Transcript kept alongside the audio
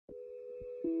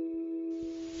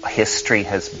history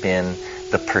has been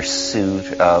the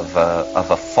pursuit of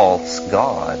a false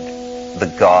god,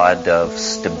 the god of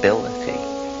stability,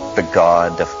 the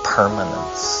god of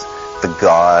permanence, the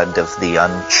god of the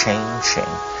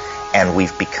unchanging. And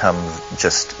we've become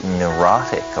just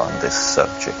neurotic on this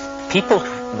subject. People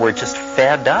were just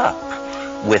fed up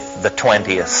with the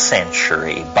 20th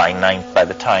century by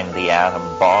the time the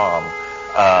atom bomb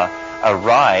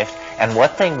arrived. And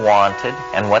what they wanted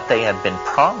and what they had been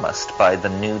promised by the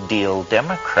New Deal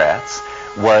Democrats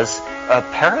was a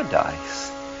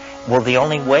paradise. Well, the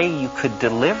only way you could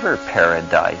deliver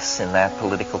paradise in that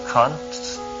political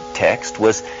context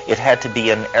was it had to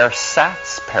be an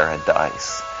ersatz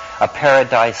paradise, a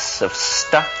paradise of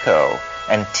stucco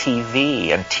and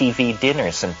TV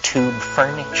dinners and tube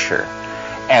furniture.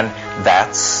 And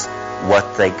that's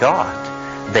what they got.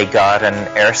 They got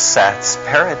an ersatz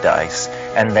paradise,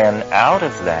 and then out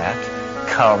of that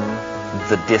come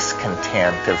the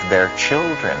discontent of their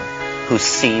children, who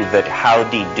see that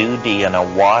howdy-doody and a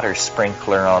water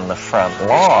sprinkler on the front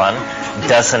lawn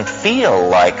doesn't feel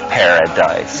like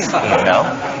paradise, you know?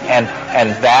 And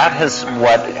that is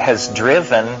what has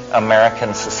driven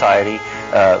American society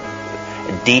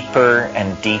deeper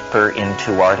and deeper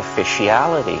into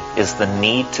artificiality, is the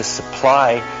need to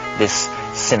supply this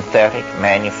synthetic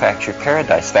manufactured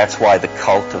paradise. That's why the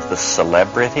cult of the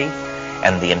celebrity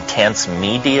and the intense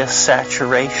media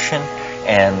saturation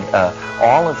and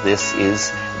all of this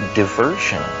is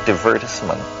diversion,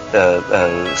 divertisement,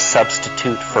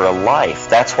 substitute for a life.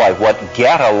 That's why what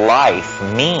get a life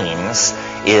means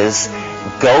is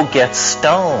go get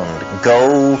stoned,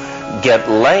 go get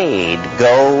laid,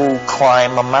 go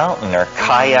climb a mountain or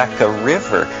kayak a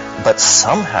river, but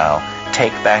somehow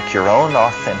take back your own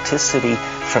authenticity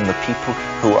from the people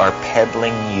who are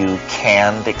peddling you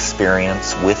canned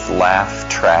experience with laugh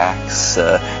tracks,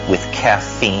 with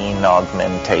caffeine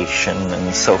augmentation,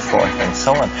 and so forth and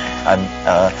so on.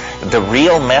 The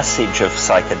real message of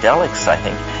psychedelics, I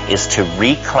think, is to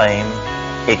reclaim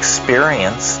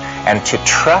experience and to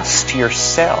trust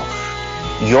yourself.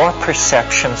 Your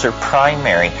perceptions are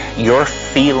primary. Your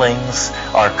feelings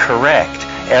are correct.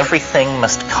 Everything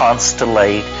must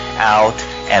constellate out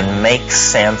and make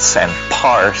sense and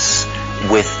parse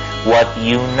with what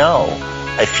you know.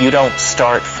 If you don't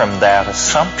start from that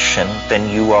assumption, then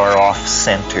you are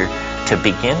off-center to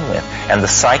begin with. And the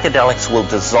psychedelics will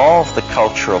dissolve the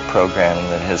cultural programming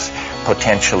that has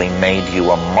potentially made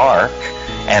you a mark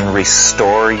and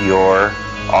restore your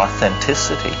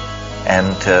authenticity.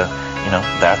 And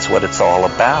that's what it's all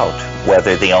about.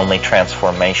 Whether the only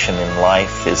transformation in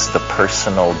life is the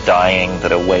personal dying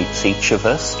that awaits each of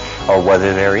us, or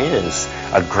whether there is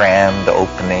a grand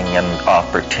opening and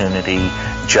opportunity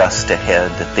just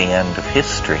ahead at the end of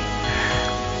history.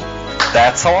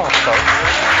 That's all, folks.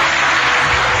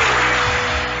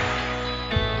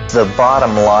 The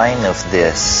bottom line of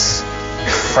this,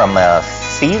 from a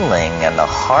feeling and a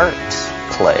heart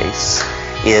place,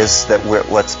 is that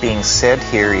what's being said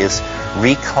here is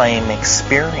reclaim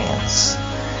experience.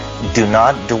 Do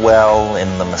not dwell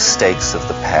in the mistakes of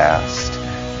the past.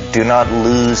 Do not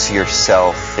lose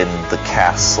yourself in the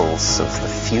castles of the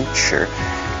future.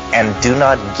 And do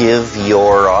not give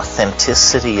your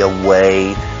authenticity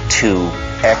away to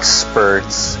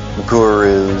experts,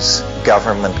 gurus,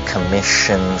 government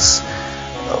commissions,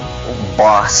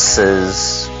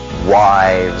 bosses,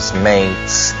 wives,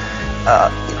 mates.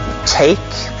 Take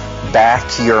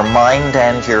back your mind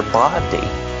and your body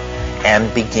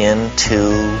and begin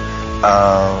to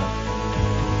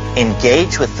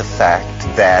engage with the fact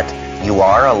that you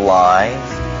are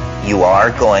alive, you are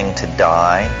going to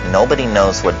die. Nobody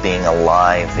knows what being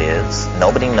alive is.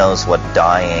 Nobody knows what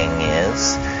dying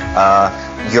is.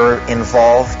 You're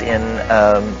involved in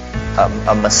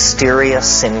a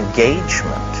mysterious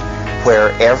engagement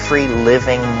where every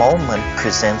living moment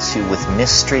presents you with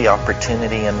mystery,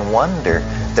 opportunity, and wonder.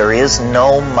 There is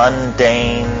no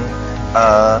mundane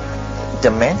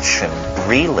dimension,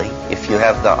 really. If you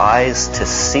have the eyes to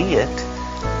see it,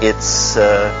 it's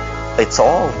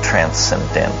all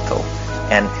transcendental.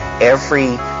 And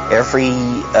every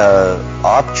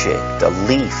object, a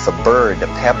leaf, a bird, a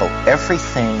pebble,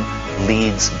 everything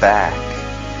leads back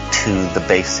to the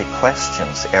basic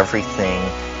questions. Everything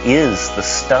is the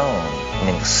stone. I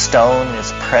mean, the stone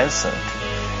is present.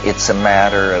 It's a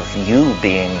matter of you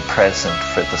being present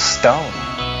for the stone.